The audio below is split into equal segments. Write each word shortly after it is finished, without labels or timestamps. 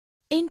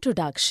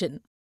Introduction.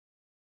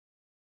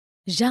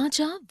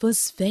 Raja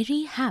was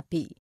very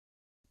happy.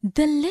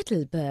 The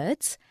little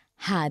birds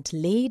had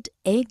laid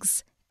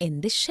eggs in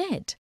the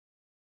shed.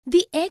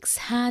 The eggs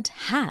had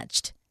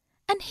hatched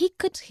and he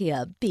could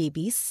hear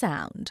baby's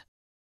sound.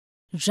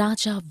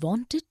 Raja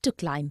wanted to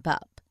climb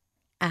up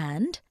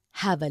and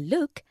have a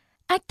look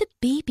at the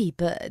baby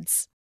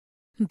birds.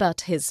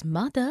 But his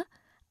mother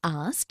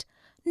asked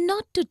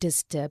not to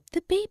disturb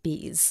the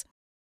babies.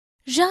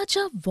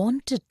 Raja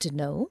wanted to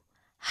know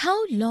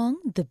how long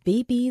the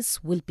babies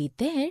will be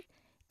there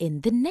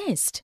in the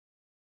nest.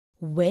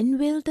 When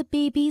will the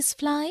babies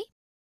fly?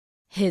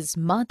 His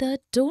mother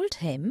told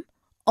him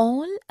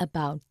all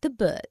about the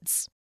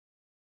birds.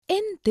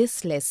 In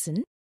this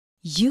lesson,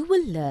 you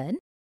will learn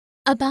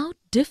about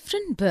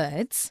different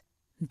birds,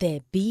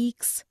 their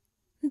beaks,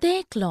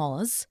 their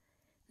claws,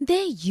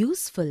 their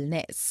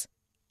usefulness,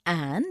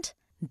 and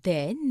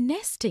their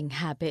nesting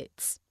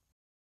habits.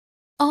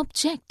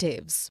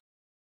 Objectives.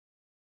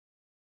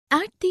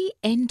 At the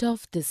end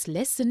of this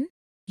lesson,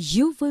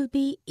 you will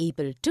be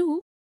able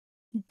to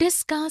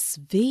discuss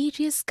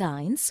various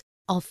kinds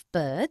of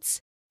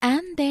birds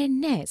and their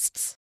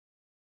nests.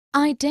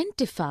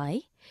 Identify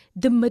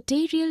the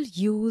material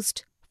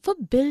used for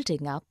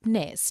building up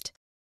nest.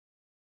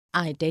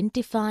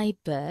 Identify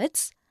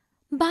birds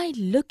by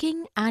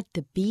looking at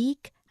the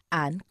beak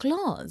and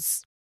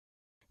claws.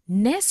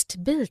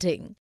 Nest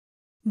building.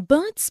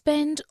 Birds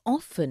spend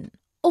often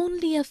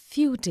only a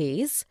few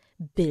days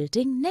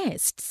building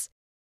nests.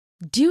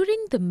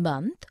 During the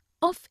month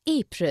of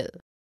April,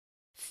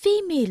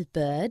 female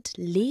bird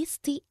lays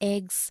the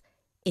eggs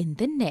in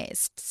the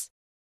nests.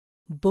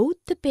 Both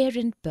the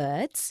parent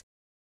birds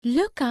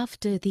look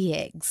after the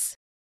eggs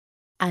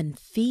and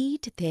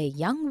feed their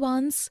young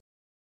ones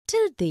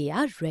till they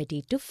are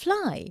ready to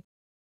fly.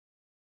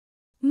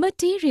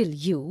 Material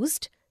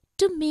used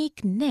to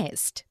make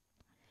nest.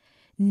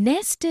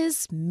 Nest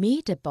is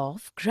made up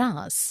of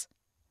grass.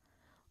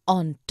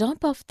 On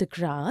top of the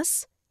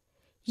grass,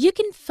 you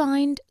can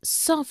find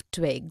soft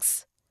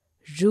twigs,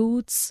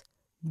 roots,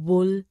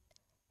 wool,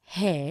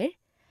 hair,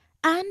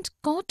 and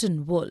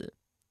cotton wool.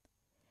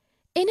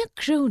 In a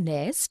crow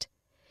nest,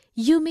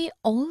 you may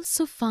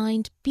also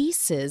find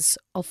pieces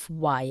of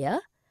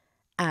wire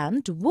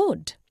and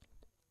wood.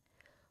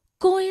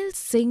 Quail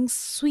sings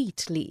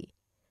sweetly,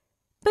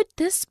 but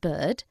this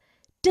bird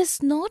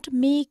does not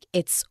make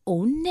its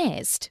own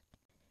nest.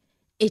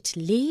 It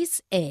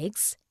lays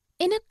eggs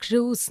in a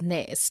crow's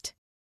nest.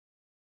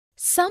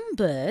 Some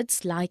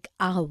birds, like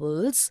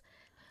owls,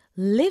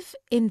 live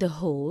in the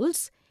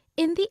holes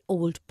in the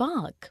old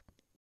bark.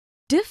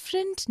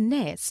 Different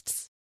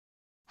nests.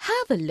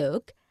 Have a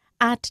look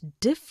at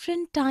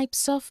different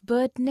types of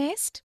bird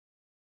nest.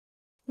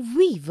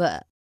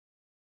 Weaver,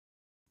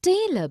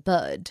 tailor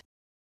bird,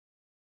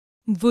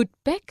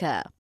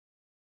 woodpecker,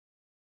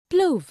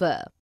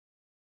 plover,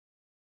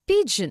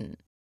 pigeon,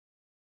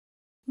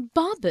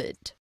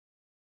 barbet.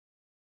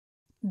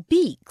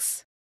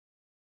 Beaks.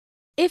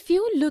 If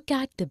you look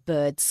at the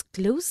birds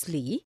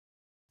closely,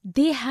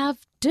 they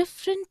have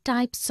different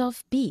types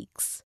of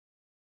beaks.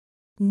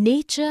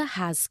 Nature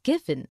has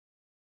given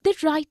the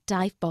right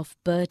type of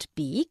bird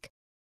beak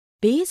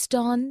based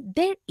on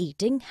their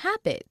eating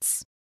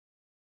habits.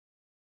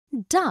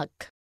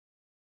 Duck,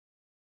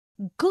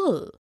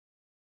 gull,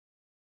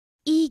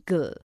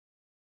 eagle,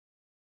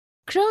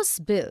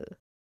 crossbill,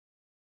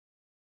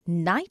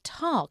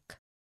 nighthawk,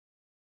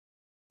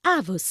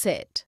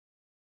 avocet,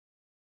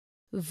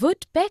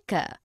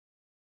 woodpecker,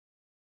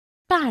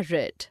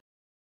 parrot,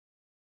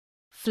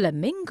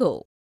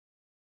 flamingo,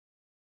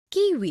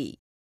 kiwi,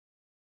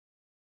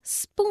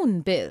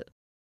 spoonbill,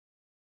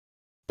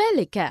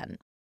 pelican.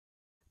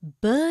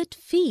 Bird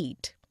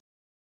feet.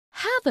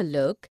 Have a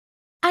look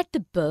at the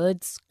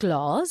bird's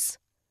claws,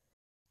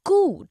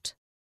 coot,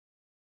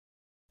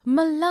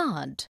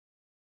 mallard,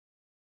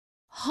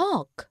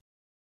 hawk,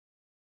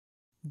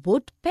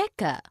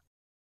 woodpecker,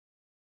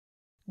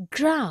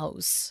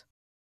 grouse,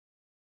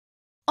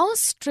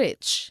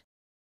 ostrich,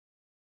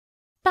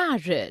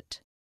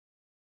 parrot,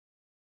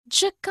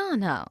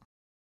 jacana,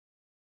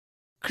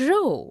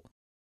 crow,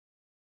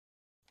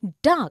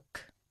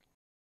 duck.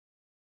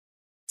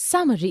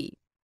 Summary.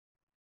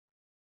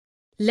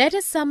 Let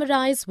us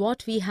summarize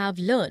what we have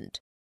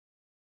learned.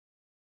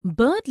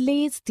 Bird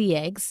lays the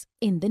eggs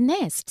in the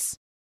nests.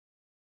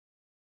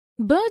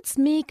 Birds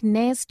make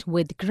nest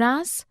with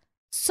grass,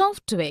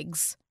 soft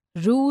twigs,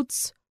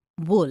 roots,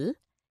 wool,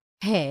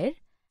 hair,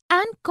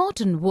 and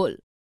cotton wool.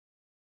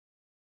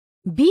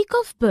 Beak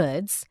of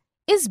birds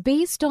is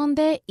based on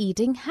their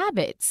eating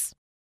habits.